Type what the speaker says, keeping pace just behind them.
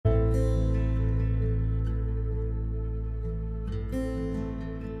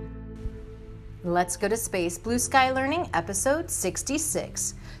Let's go to Space Blue Sky Learning, episode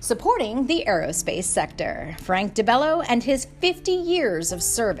 66, supporting the aerospace sector, Frank DiBello and his 50 years of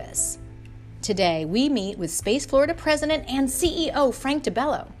service. Today, we meet with Space Florida President and CEO Frank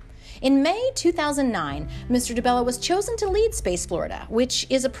DiBello. In May 2009, Mr. DiBello was chosen to lead Space Florida, which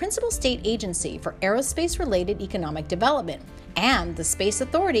is a principal state agency for aerospace-related economic development and the Space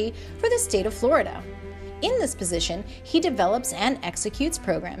Authority for the state of Florida. In this position, he develops and executes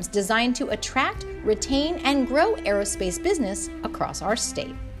programs designed to attract, retain, and grow aerospace business across our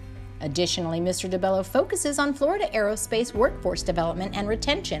state. Additionally, Mr. DiBello focuses on Florida aerospace workforce development and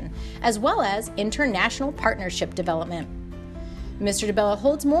retention, as well as international partnership development. Mr. DiBello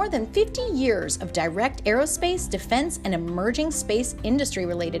holds more than 50 years of direct aerospace, defense, and emerging space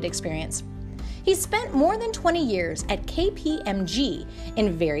industry-related experience. He spent more than 20 years at KPMG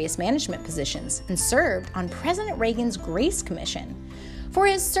in various management positions and served on President Reagan's Grace Commission. For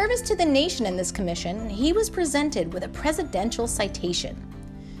his service to the nation in this commission, he was presented with a presidential citation.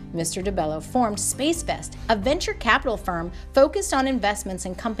 Mr. DiBello formed SpaceVest, a venture capital firm focused on investments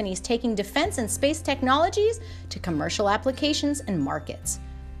in companies taking defense and space technologies to commercial applications and markets.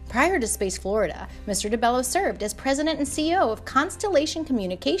 Prior to Space Florida, Mr. DiBello served as president and CEO of Constellation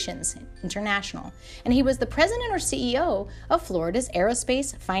Communications International, and he was the president or CEO of Florida's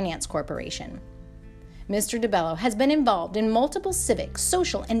Aerospace Finance Corporation. Mr. DiBello has been involved in multiple civic,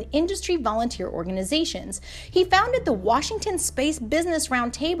 social, and industry volunteer organizations. He founded the Washington Space Business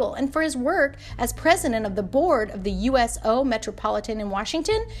Roundtable, and for his work as president of the board of the USO Metropolitan in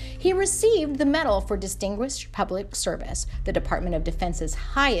Washington, he received the Medal for Distinguished Public Service, the Department of Defense's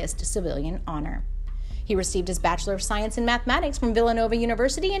highest civilian honor. He received his Bachelor of Science in Mathematics from Villanova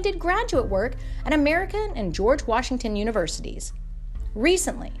University and did graduate work at American and George Washington Universities.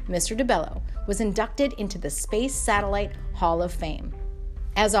 Recently, Mr. DiBello was inducted into the Space Satellite Hall of Fame.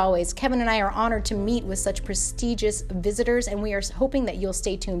 As always, Kevin and I are honored to meet with such prestigious visitors, and we are hoping that you'll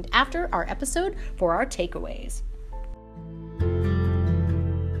stay tuned after our episode for our takeaways.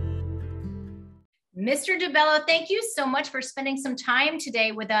 Mr. DiBello, thank you so much for spending some time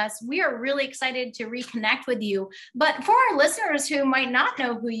today with us. We are really excited to reconnect with you. But for our listeners who might not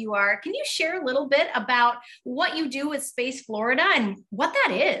know who you are, can you share a little bit about what you do with Space Florida and what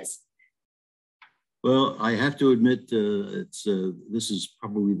that is? Well, I have to admit, this is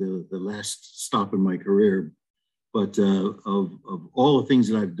probably the last stop in my career. But of all the things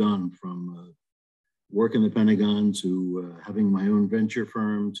that I've done, from work in the Pentagon to having my own venture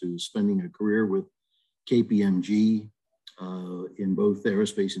firm to spending a career with KPMG in both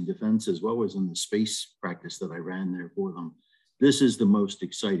aerospace and defense, as well as in the space practice that I ran there for them, this is the most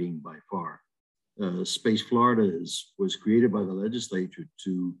exciting by far. Space Florida was created by the legislature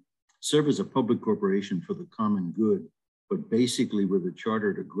to serve as a public corporation for the common good, but basically with a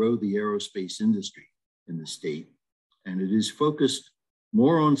charter to grow the aerospace industry in the state. And it is focused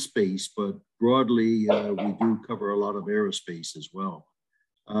more on space, but broadly, we do cover a lot of aerospace as well.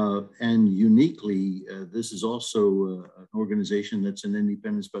 And uniquely, this is also an organization that's an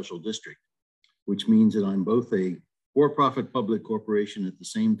independent special district, which means that I'm both a for-profit public corporation at the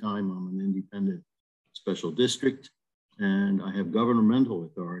same time I'm an independent special district, and I have governmental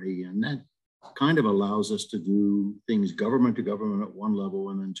authority, and that kind of allows us to do things government to government at one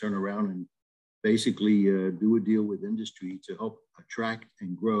level and then turn around and basically do a deal with industry to help attract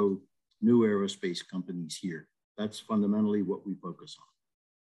and grow new aerospace companies here. That's fundamentally what we focus on.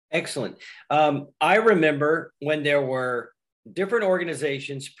 Excellent. I remember when there were different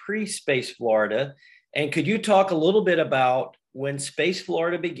organizations pre-Space Florida, and could you talk a little bit about when Space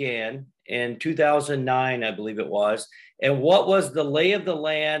Florida began in 2009, I believe it was, and what was the lay of the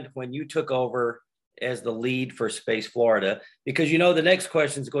land when you took over as the lead for Space Florida? Because you know the next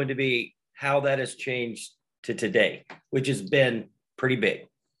question is going to be how that has changed to today, which has been pretty big.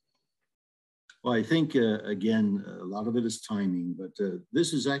 Well, I think, again, a lot of it is timing, but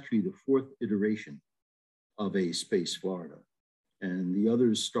this is actually the fourth iteration of a Space Florida. And the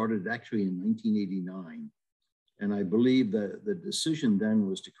others started actually in 1989. And I believe that the decision then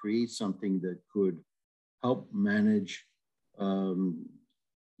was to create something that could help manage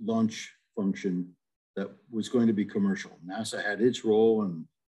launch function that was going to be commercial. NASA had its role, and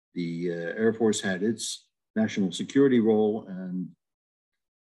the Air Force had its national security role, and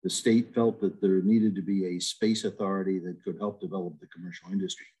the state felt that there needed to be a space authority that could help develop the commercial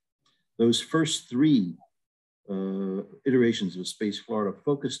industry. Those first three iterations of Space Florida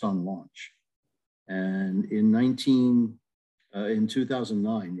focused on launch. And in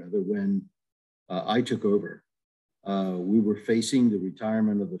 2009, rather, when I took over, we were facing the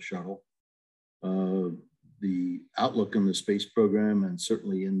retirement of the shuttle, the outlook in the space program, and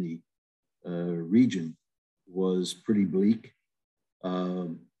certainly in the region was pretty bleak.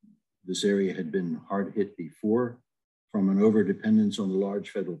 This area had been hard hit before from an overdependence on the large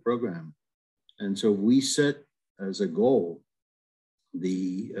federal program. And so we set as a goal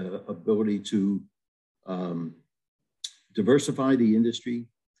the ability to diversify the industry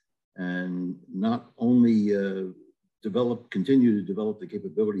and not only continue to develop the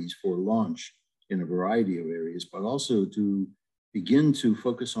capabilities for launch in a variety of areas, but also to begin to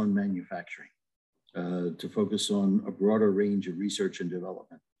focus on manufacturing, to focus on a broader range of research and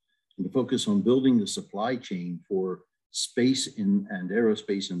development, and to focus on building the supply chain for space and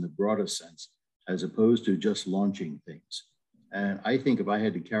aerospace in the broadest sense, as opposed to just launching things. And I think if I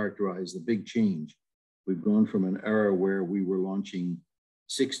had to characterize the big change, we've gone from an era where we were launching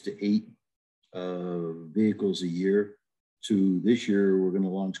 6 to 8 vehicles a year to this year, we're going to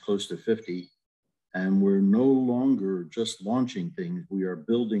launch close to 50. And we're no longer just launching things, we are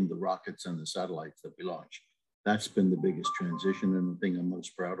building the rockets and the satellites that we launch. That's been the biggest transition and the thing I'm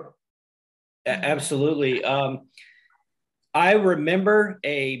most proud of. Absolutely. I remember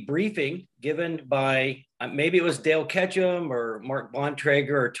a briefing given by, maybe it was Dale Ketchum or Mark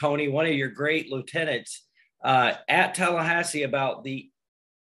Bontrager or Tony, one of your great lieutenants at Tallahassee about the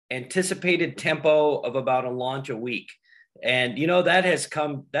anticipated tempo of about a launch a week. And, you know, that has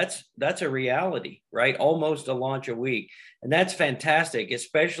come, that's a reality, right? Almost a launch a week. And that's fantastic,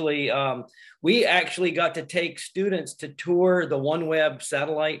 especially we actually got to take students to tour the OneWeb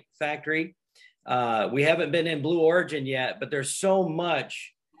satellite factory. We haven't been in Blue Origin yet, but there's so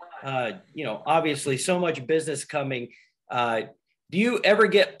much, you know, obviously so much business coming. Do you ever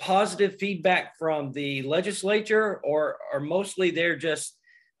get positive feedback from the legislature, or mostly they're just,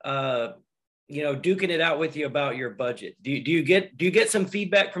 you know, duking it out with you about your budget? Do you get some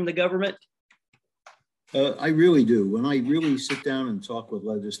feedback from the government? I really do. When I really sit down and talk with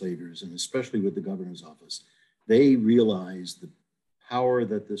legislators, and especially with the governor's office, they realize the power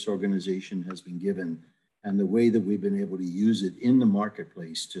that this organization has been given and the way that we've been able to use it in the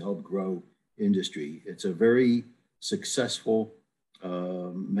marketplace to help grow industry. It's a very successful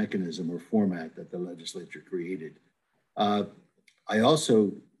mechanism or format that the legislature created. I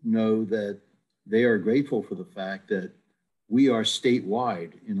also know that they are grateful for the fact that we are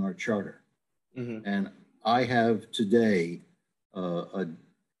statewide in our charter. Mm-hmm. And I have today a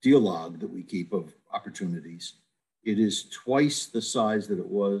deal log that we keep of opportunities. It is twice the size that it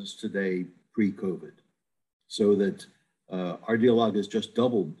was today pre-COVID, so that our deal log has just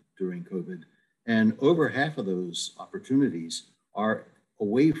doubled during COVID. And over half of those opportunities are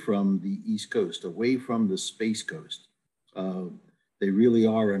away from the East Coast, away from the Space Coast. They really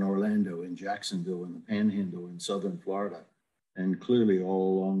are in Orlando, in Jacksonville, in the Panhandle, in Southern Florida, and clearly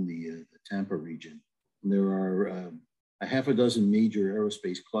all along the Tampa region. And there are a half a dozen major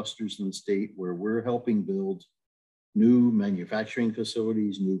aerospace clusters in the state where we're helping build new manufacturing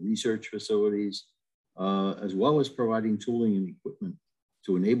facilities, new research facilities, as well as providing tooling and equipment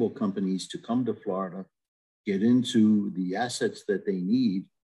to enable companies to come to Florida, get into the assets that they need,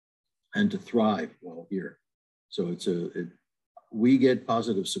 and to thrive while here. So we get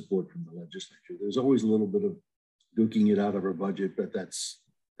positive support from the legislature. There's always a little bit of duking it out of our budget, but that's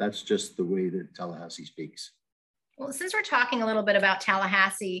just the way that Tallahassee speaks. Well, since we're talking a little bit about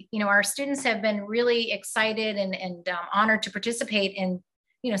Tallahassee, you know, our students have been really excited and honored to participate in,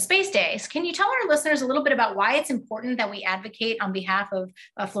 you know, Space Days. Can you tell our listeners a little bit about why it's important that we advocate on behalf of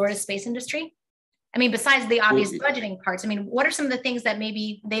Florida's space industry? I mean, besides the obvious budgeting parts, I mean, what are some of the things that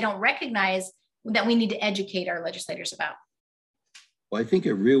maybe they don't recognize that we need to educate our legislators about? Well, I think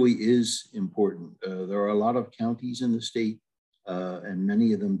it really is important. There are a lot of counties in the state, and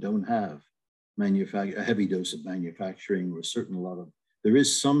many of them don't have a heavy dose of manufacturing, or there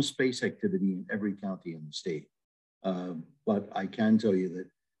is some space activity in every county in the state. But I can tell you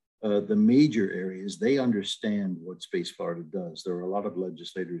that the major areas, they understand what Space Florida does. There are a lot of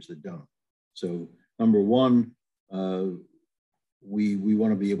legislators that don't. So number one, we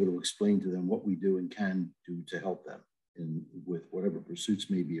want to be able to explain to them what we do and can do to help them with whatever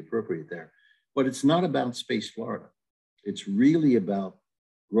pursuits may be appropriate there. But it's not about Space Florida. It's really about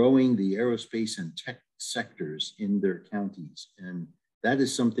growing the aerospace and tech sectors in their counties. And that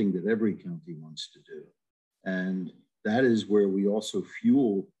is something that every county wants to do. And that is where we also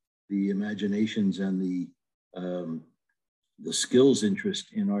fuel the imaginations and the skills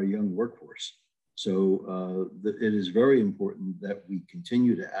interest in our young workforce. So it is very important that we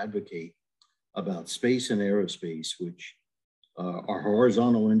continue to advocate about space and aerospace, which are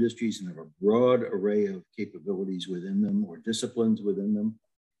horizontal industries and have a broad array of capabilities within them or disciplines within them.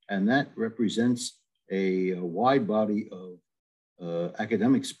 And that represents a wide body of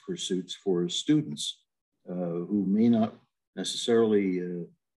academics pursuits for students who may not necessarily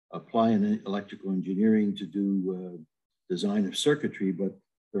apply in electrical engineering to do design of circuitry, but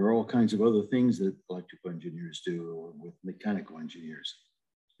there are all kinds of other things that electrical engineers do or with mechanical engineers.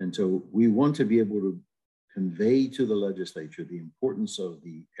 And so we want to be able to convey to the legislature the importance of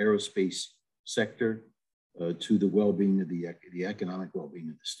the aerospace sector to the well-being of the economic well-being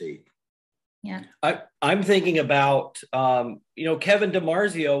of the state. Yeah, I'm thinking about, Kevin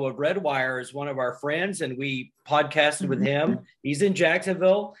DiMarzio of Redwire is one of our friends, and we podcasted with him. He's in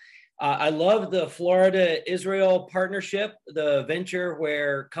Jacksonville. I love the Florida-Israel partnership, the venture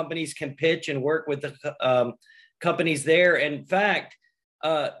where companies can pitch and work with the companies there. In fact,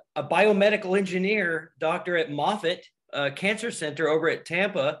 a biomedical engineer, doctor at Moffitt Cancer Center over at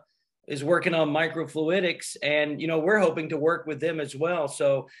Tampa, is working on microfluidics, and we're hoping to work with them as well.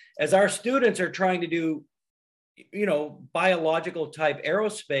 So as our students are trying to do biological type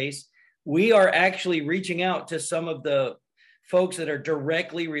aerospace, we are actually reaching out to some of the folks that are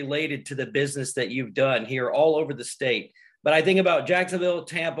directly related to the business that you've done here all over the state. But I think about Jacksonville,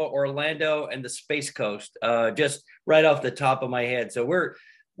 Tampa, Orlando, and the Space Coast, just right off the top of my head. So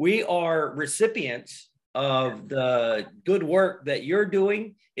we are recipients of the good work that you're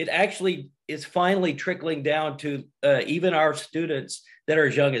doing. It actually is finally trickling down to even our students that are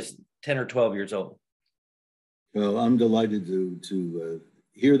as young as 10 or 12 years old. Well, I'm delighted to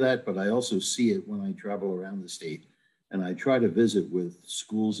hear that, but I also see it when I travel around the state. And I try to visit with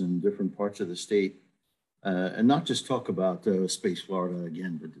schools in different parts of the state and not just talk about Space Florida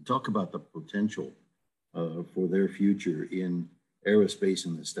again, but to talk about the potential for their future in aerospace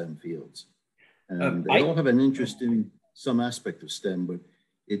and the STEM fields. And they all have an interest in some aspect of STEM, but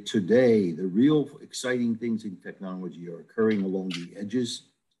today, the real exciting things in technology are occurring along the edges.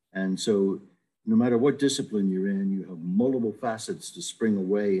 And so no matter what discipline you're in, you have multiple facets to spring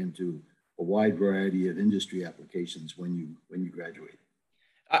away into a wide variety of industry applications when you graduate.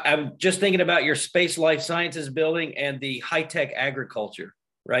 I'm just thinking about your space life sciences building and the high-tech agriculture,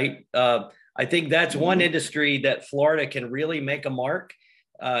 right? I think that's one industry that Florida can really make a mark.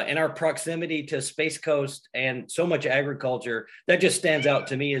 And our proximity to Space Coast and so much agriculture, that just stands out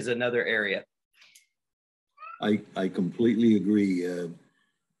to me as another area. I completely agree.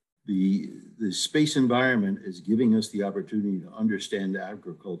 The space environment is giving us the opportunity to understand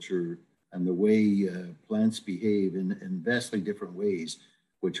agriculture and the way plants behave in vastly different ways,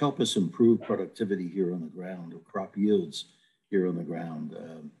 which help us improve productivity here on the ground, or crop yields here on the ground.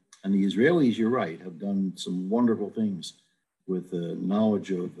 And the Israelis, you're right, have done some wonderful things with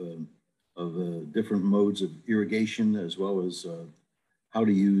knowledge of different modes of irrigation, as well as how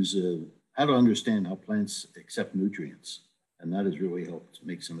to understand how plants accept nutrients. And that has really helped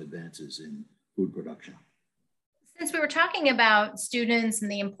make some advances in food production. Since we were talking about students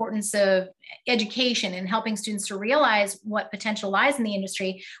and the importance of education and helping students to realize what potential lies in the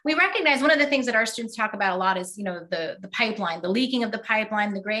industry, we recognize one of the things that our students talk about a lot is, the pipeline, the leaking of the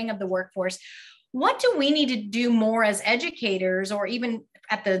pipeline, the graying of the workforce. What do we need to do more as educators, or even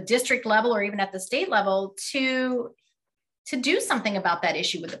at the district level or even at the state level, to do something about that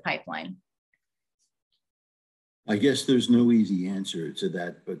issue with the pipeline? I guess there's no easy answer to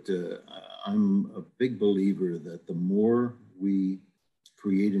that, but I'm a big believer that the more we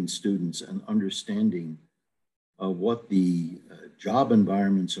create in students an understanding of what the job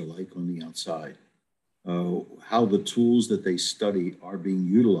environments are like on the outside, how the tools that they study are being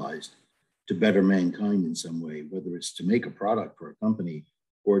utilized to better mankind in some way, whether it's to make a product for a company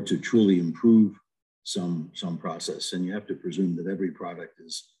or to truly improve some process. And you have to presume that every product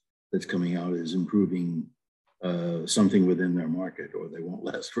that's coming out is improving something within their market, or they won't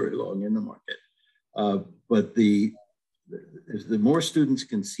last very long in the market. But the more students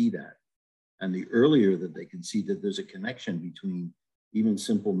can see that, and the earlier that they can see that there's a connection between even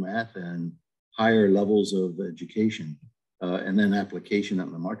simple math and higher levels of education, and then application out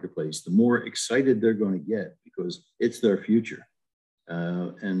in the marketplace, the more excited they're going to get, because it's their future.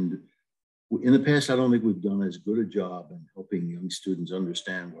 And in the past, I don't think we've done as good a job in helping young students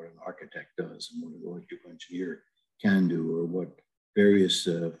understand what an architect does and what an electrical engineer can do, or what various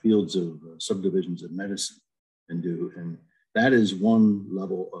fields of subdivisions of medicine can do. And that is one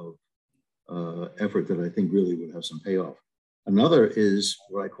level of effort that I think really would have some payoff. Another is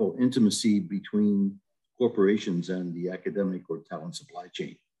what I call intimacy between corporations and the academic or talent supply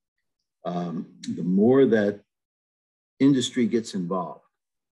chain. The more that industry gets involved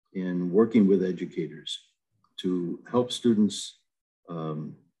in working with educators to help students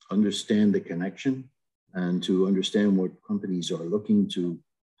understand the connection and to understand what companies are looking to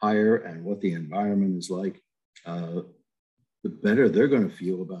hire and what the environment is like, the better they're going to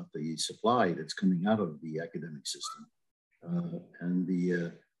feel about the supply that's coming out of the academic system. And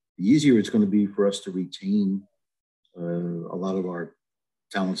the easier it's going to be for us to retain a lot of our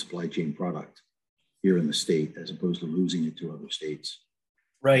talent supply chain product here in the state, as opposed to losing it to other states.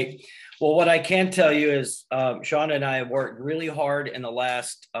 Right. Well, what I can tell you is Sean and I have worked really hard in the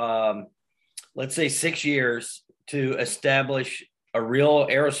last, let's say 6 years to establish a real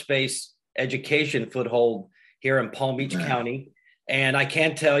aerospace education foothold here in Palm Beach County. And I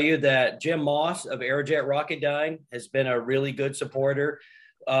can tell you that Jim Moss of Aerojet Rocketdyne has been a really good supporter.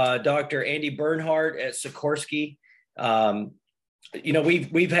 Dr. Andy Bernhardt at Sikorsky.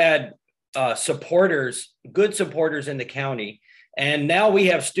 We've had supporters, good supporters in the county. And now we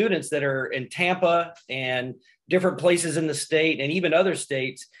have students that are in Tampa and different places in the state and even other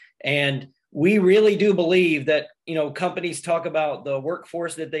states. And we really do believe that, companies talk about the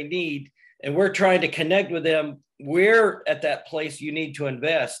workforce that they need, and we're trying to connect with them. We're at that place you need to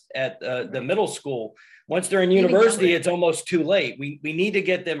invest at the middle school. Once they're in university, it's almost too late. We need to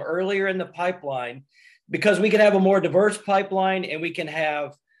get them earlier in the pipeline, because we can have a more diverse pipeline and we can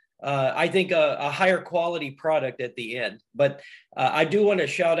have, I think, a higher quality product at the end. But I do want to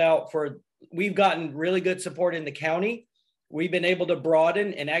shout out we've gotten really good support in the county. We've been able to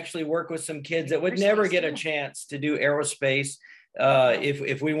broaden and actually work with some kids that would never get a chance to do aerospace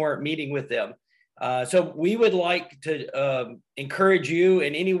if we weren't meeting with them. So we would like to encourage you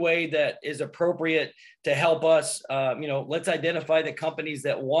in any way that is appropriate to help us. Let's identify the companies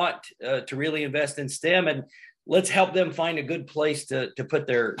that want to really invest in STEM, and let's help them find a good place to put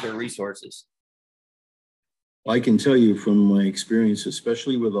their resources. I can tell you from my experience,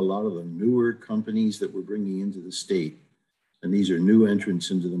 especially with a lot of the newer companies that we're bringing into the state, and these are new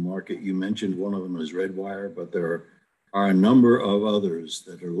entrants into the market. You mentioned one of them is Redwire, but there are a number of others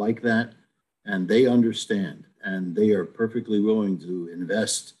that are like that, and they understand, and they are perfectly willing to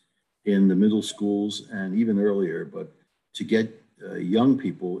invest in the middle schools and even earlier, but to get young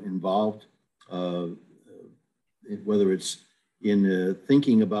people involved, whether it's in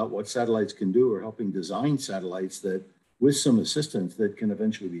thinking about what satellites can do or helping design satellites that, with some assistance, that can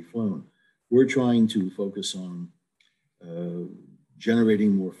eventually be flown. We're trying to focus on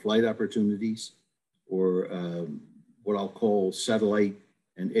generating more flight opportunities, or what I'll call satellite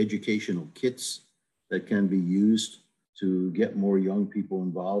and educational kits that can be used to get more young people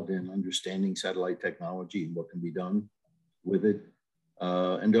involved in understanding satellite technology and what can be done with it.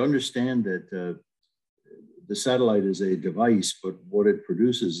 And to understand that the satellite is a device, but what it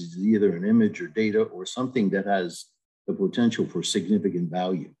produces is either an image or data or something that has the potential for significant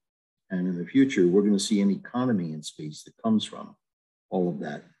value. And in the future, we're going to see an economy in space that comes from all of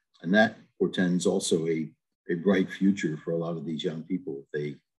that. And that portends also a bright future for a lot of these young people if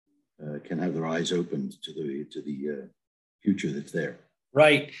they can have their eyes opened to the future that's there.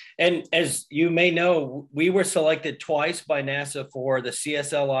 Right. And as you may know, we were selected twice by NASA for the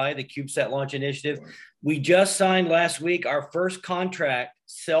CSLI, the CubeSat Launch Initiative. We just signed last week our first contract,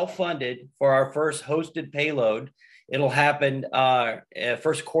 self-funded, for our first hosted payload. It'll happen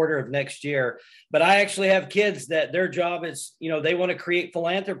first quarter of next year. But I actually have kids that their job is, they want to create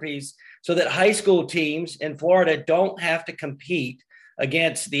philanthropies so that high school teams in Florida don't have to compete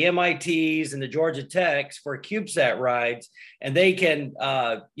against the MITs and the Georgia Techs for CubeSat rides. And they can,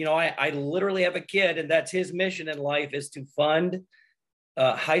 I literally have a kid, and that's his mission in life, is to fund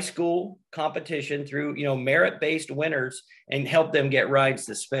high school competition through, merit-based winners and help them get rides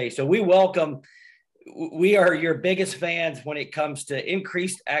to space. So we are your biggest fans when it comes to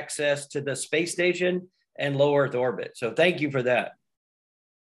increased access to the space station and low Earth orbit. So thank you for that.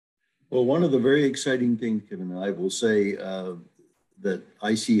 Well, one of the very exciting things, Kevin, I will say that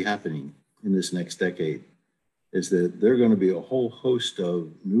I see happening in this next decade is that there are going to be a whole host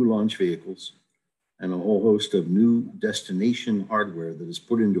of new launch vehicles and a whole host of new destination hardware that is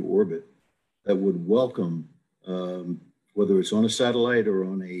put into orbit that would welcome, whether it's on a satellite or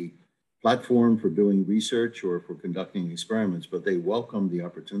on a platform for doing research or for conducting experiments, but they welcome the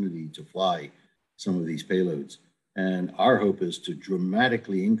opportunity to fly some of these payloads. And our hope is to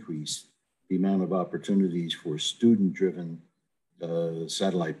dramatically increase the amount of opportunities for student-driven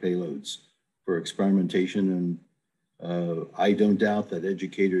satellite payloads for experimentation. And I don't doubt that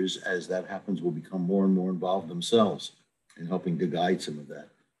educators, as that happens, will become more and more involved themselves in helping to guide some of that.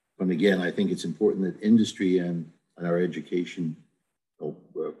 But again, I think it's important that industry and our education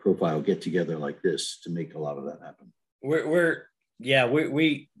profile get together like this to make a lot of that happen.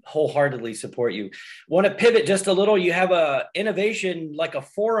 We wholeheartedly support you. Want to pivot just a little? You have a innovation, like a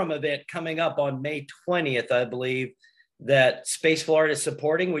forum event coming up on May 20th, I believe. that Space Florida is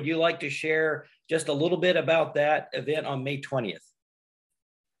supporting. Would you like to share just a little bit about that event on May 20th?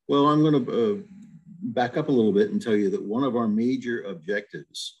 Well, I'm going to back up a little bit and tell you that one of our major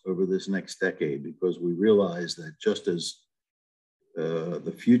objectives over this next decade, because we realize that just as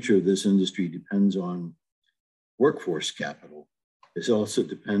the future of this industry depends on workforce capital, it also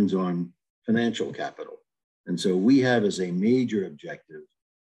depends on financial capital. And so we have as a major objective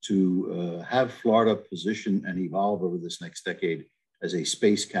to have Florida position and evolve over this next decade as a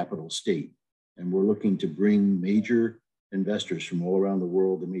space capital state. And we're looking to bring major investors from all around the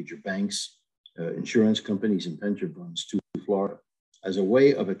world, the major banks, insurance companies, and pension funds to Florida. As a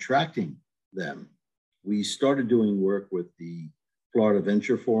way of attracting them, we started doing work with the Florida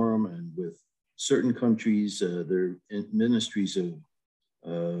Venture Forum and with certain countries, their ministries of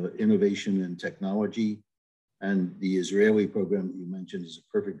innovation and technology. And the Israeli program that you mentioned is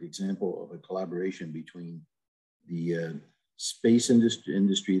a perfect example of a collaboration between the space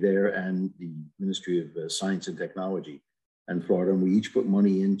industry there and the Ministry of Science and Technology and Florida. And we each put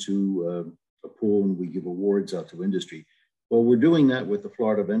money into a pool and we give awards out to industry. Well, we're doing that with the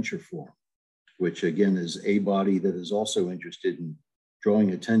Florida Venture Forum, which again is a body that is also interested in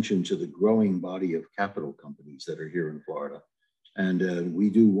drawing attention to the growing body of capital companies that are here in Florida. And we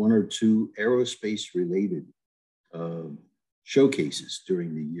do one or two aerospace related showcases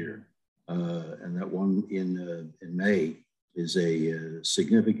during the year. And that one in May is a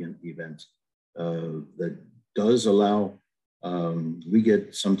significant event that does allow, we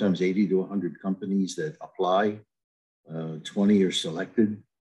get sometimes 80 to 100 companies that apply, 20 are selected.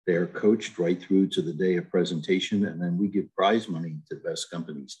 They're coached right through to the day of presentation, and then we give prize money to the best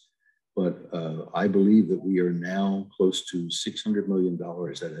companies. But I believe that we are now close to $600 million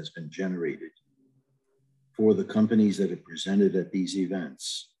that has been generated for the companies that have presented at these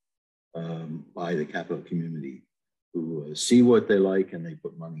events by the capital community who see what they like and they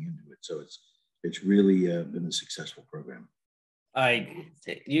put money into it. So it's really been a successful program.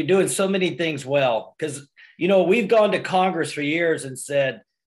 You're doing so many things well, because, you know, we've gone to Congress for years and said,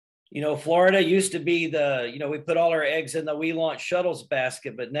 you know, Florida used to be we put all our eggs in the we launch shuttles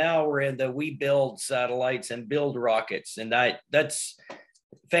basket, but now we're in the we build satellites and build rockets. And that's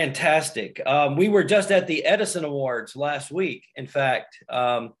fantastic. We were just at the Edison Awards last week. In fact,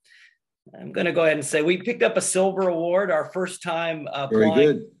 I'm going to go ahead and say we picked up a silver award, our first time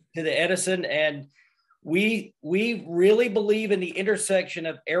applying to the Edison. And we really believe in the intersection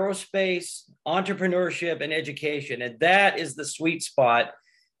of aerospace, entrepreneurship, and education. And that is the sweet spot.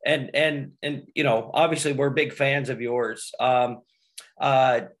 And you know, obviously we're big fans of yours. I'm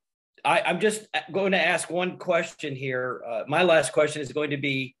just going to ask one question here. My last question is going to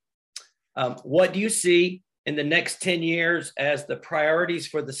be, what do you see in the next 10 years as the priorities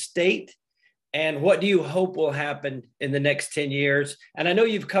for the state? And what do you hope will happen in the next 10 years? And I know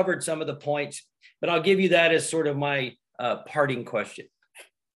you've covered some of the points, but I'll give you that as sort of my parting question.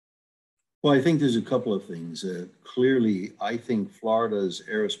 Well, I think there's a couple of things. Clearly, I think Florida's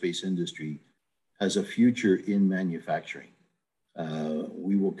aerospace industry has a future in manufacturing.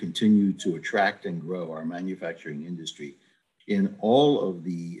 We will continue to attract and grow our manufacturing industry in all of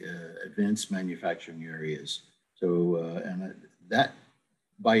the advanced manufacturing areas. So, and that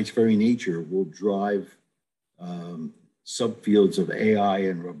by its very nature will drive subfields of AI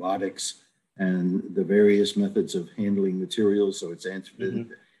and robotics and the various methods of handling materials. So it's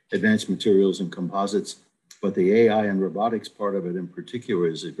advanced materials and composites, but the AI and robotics part of it in particular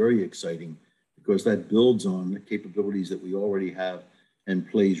is very exciting because that builds on the capabilities that we already have and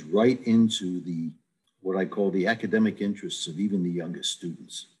plays right into what I call the academic interests of even the youngest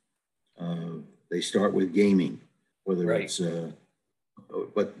students. They start with gaming, whether it's,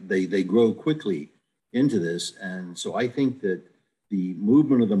 but they grow quickly into this. And so I think that the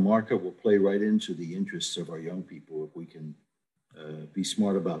movement of the market will play right into the interests of our young people if we can be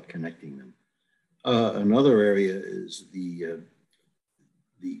smart about connecting them. Another area is the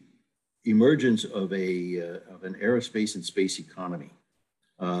emergence of an aerospace and space economy.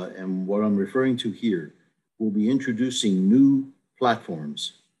 And what I'm referring to here, we'll be introducing new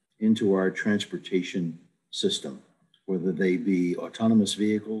platforms into our transportation system, whether they be autonomous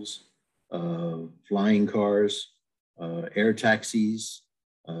vehicles, flying cars, air taxis,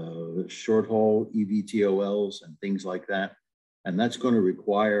 short haul eVTOLs and things like that. And that's going to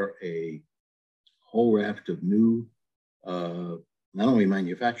require a whole raft of new, not only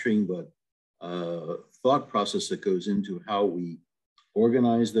manufacturing, but thought process that goes into how we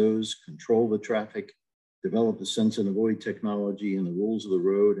organize those, control the traffic, develop the sense and avoid technology and the rules of the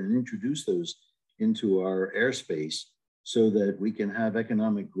road, and introduce those into our airspace so that we can have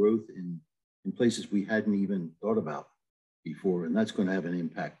economic growth in places we hadn't even thought about. before, and that's going to have an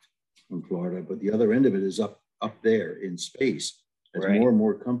impact on Florida. But the other end of it is up there in space, as Right. more and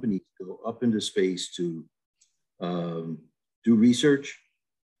more companies go up into space to do research,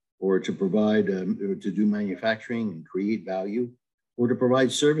 or to provide, or to do manufacturing and create value, or to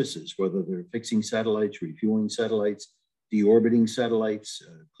provide services, whether they're fixing satellites, refueling satellites, deorbiting satellites,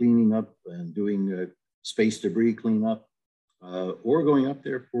 cleaning up and doing space debris cleanup, or going up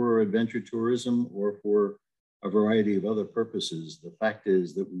there for adventure tourism or for a variety of other purposes. The fact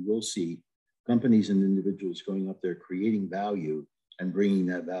is that we will see companies and individuals going up there creating value and bringing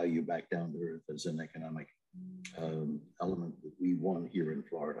that value back down to earth as an economic element that we want here in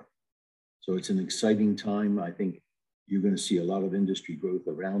Florida. So it's an exciting time. I think you're going to see a lot of industry growth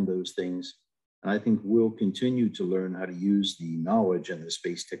around those things. And I think we'll continue to learn how to use the knowledge and the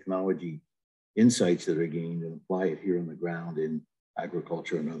space technology insights that are gained and apply it here on the ground in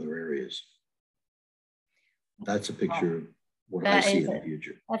agriculture and other areas. That's a picture of what I see in the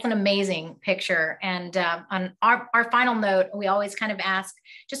future. That's an amazing picture. And on our final note, we always kind of ask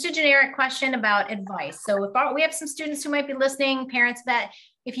just a generic question about advice. So if we have some students who might be listening, parents, that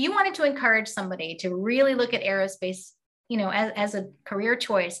if you wanted to encourage somebody to really look at aerospace, you know, as a career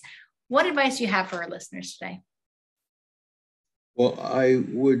choice, what advice do you have for our listeners today? Well, I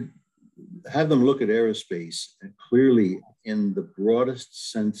would have them look at aerospace clearly in the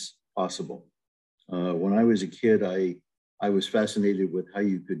broadest sense possible. When I was a kid, I was fascinated with how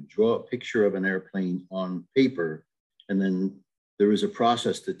you could draw a picture of an airplane on paper, and then there was a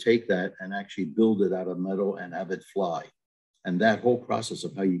process to take that and actually build it out of metal and have it fly. And that whole process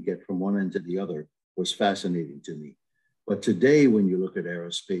of how you get from one end to the other was fascinating to me. But today, when you look at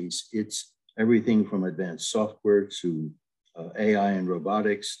aerospace, it's everything from advanced software to AI and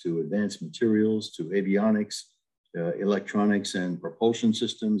robotics, to advanced materials, to avionics, electronics and propulsion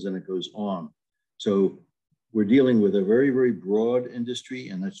systems, and it goes on. So we're dealing with a very, very broad industry,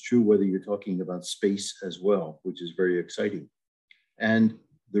 and that's true whether you're talking about space as well, which is very exciting. And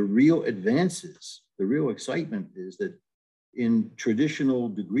the real advances, the real excitement is that in traditional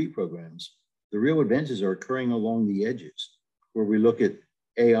degree programs, the real advances are occurring along the edges, where we look at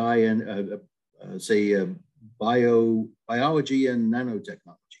AI and biology and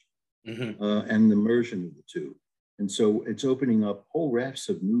nanotechnology, and the immersion of the two. And so it's opening up whole rafts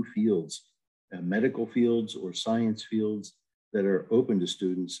of new fields, medical fields or science fields that are open to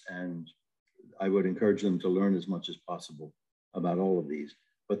students. And I would encourage them to learn as much as possible about all of these.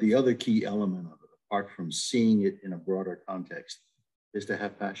 But the other key element of it, apart from seeing it in a broader context, is to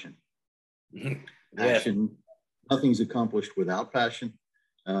have passion. Passion, nothing's accomplished without passion.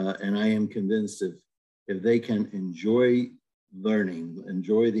 And I am convinced if they can enjoy learning,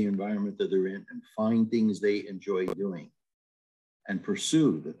 enjoy the environment that they're in, and find things they enjoy doing, and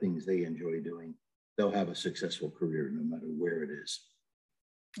pursue the things they enjoy doing, they'll have a successful career no matter where it is.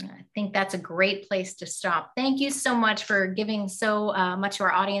 I think that's a great place to stop. Thank you so much for giving so much to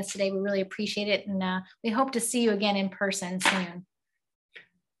our audience today. We really appreciate it. And we hope to see you again in person soon.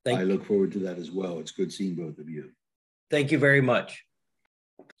 I look forward to that as well. It's good seeing both of you. Thank you very much.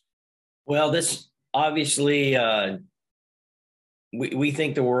 Well, this obviously, we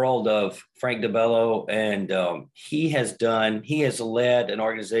think the world of Frank DiBello, and he has led an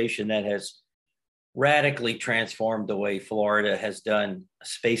organization that has radically transformed the way Florida has done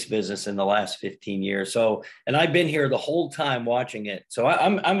space business in the last 15 years. So, and I've been here the whole time watching it. So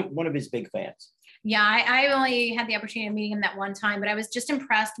I'm one of his big fans. Yeah, I only had the opportunity of meeting him that one time, but I was just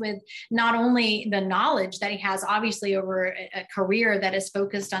impressed with not only the knowledge that he has, obviously, over a career that is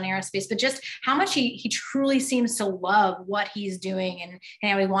focused on aerospace, but just how much he truly seems to love what he's doing and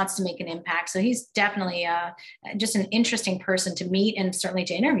how he wants to make an impact. So he's definitely just an interesting person to meet and certainly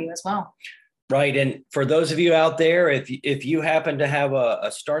to interview as well. Right. And for those of you out there, if you happen to have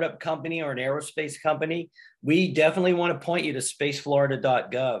a startup company or an aerospace company, we definitely want to point you to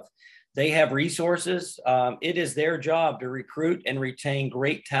spaceflorida.gov. They have resources. It is their job to recruit and retain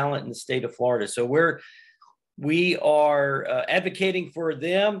great talent in the state of Florida. So we are advocating for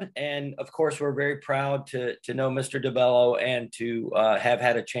them. And of course, we're very proud to know Mr. DiBello and to have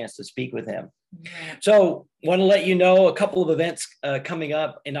had a chance to speak with him. So want to let you know a couple of events coming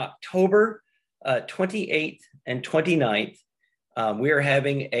up in October 28th and 29th. We are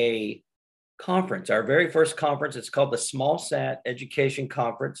having a conference, our very first conference. It's called the SmallSat Education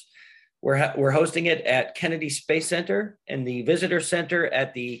Conference. We're hosting it at Kennedy Space Center and the Visitor Center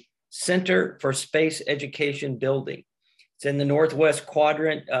at the Center for Space Education building. It's in the northwest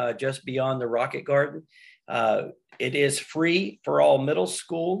quadrant, just beyond the Rocket Garden. It is free for all middle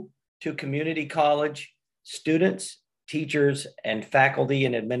school to community college students, teachers, and faculty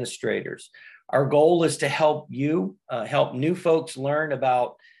and administrators. Our goal is to help you, help new folks learn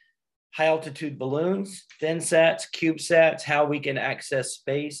about high altitude balloons, ThinSats, CubeSats, how we can access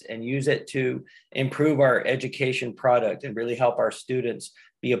space and use it to improve our education product and really help our students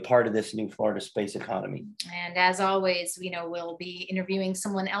be a part of this new Florida space economy. And as always, we'll be interviewing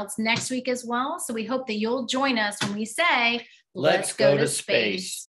someone else next week as well. So we hope that you'll join us when we say, let's go to space.